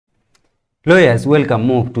Lawyers welcome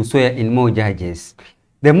move to swear in more judges.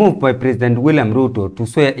 The move by President William Ruto to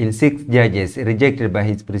swear in 6 judges rejected by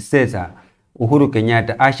his predecessor Uhuru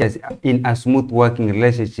Kenyatta ushers in a smooth working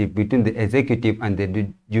relationship between the executive and the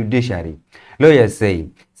judiciary. Lawyers say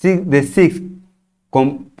the 6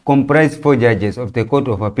 comprise 4 judges of the Court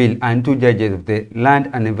of Appeal and 2 judges of the Land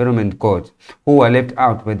and Environment Court who were left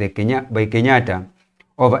out by Kenyatta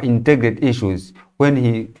over integrity issues when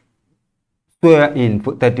he swore in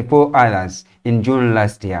 34 others in June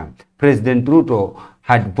last year. President Ruto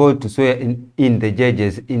had vowed to swear in the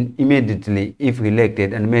judges immediately if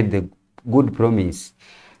elected and made the good promise.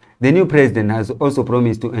 The new president has also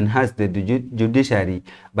promised to enhance the judiciary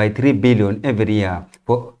by 3 billion every year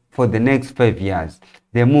for the next 5 years.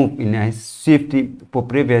 The move in a shift for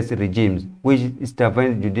previous regimes, which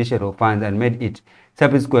intervened judicial funds and made it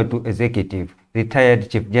subsequent to executive. Retired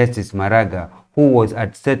Chief Justice Maraga, who was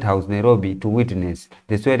at State House Nairobi to witness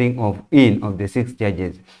the swearing in of the 6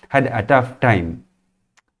 judges, had a rough time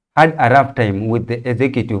with the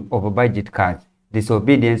executive over budget cuts,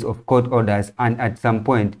 disobedience of court orders, and at some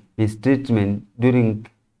point mistreatment during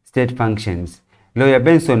state functions. Lawyer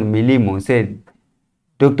Benson Milimo said,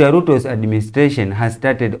 Dr. Ruto's administration has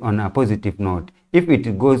started on a positive note. If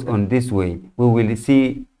it goes on this way, we will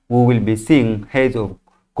be seeing heads of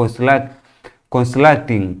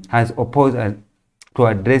consulting as opposed to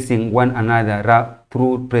addressing one another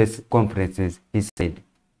through press conferences, he said.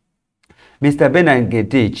 Mr. Bernard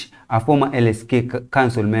Getich, a former LSK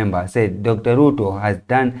council member, said Dr. Ruto has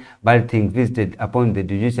done bad things visited upon the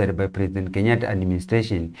judiciary by President Kenyatta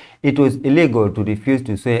administration. It was illegal to refuse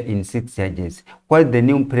to swear in 6 judges. What the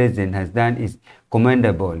new president has done is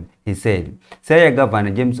commendable, he said. Siaya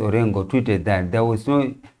Governor James Orengo tweeted that there was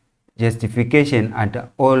no justification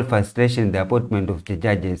at all frustration the appointment of the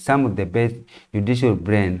judges. Some of the best judicial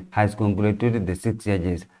brain has congratulated the 6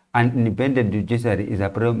 judges. An independent judiciary is a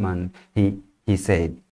paramount, he said.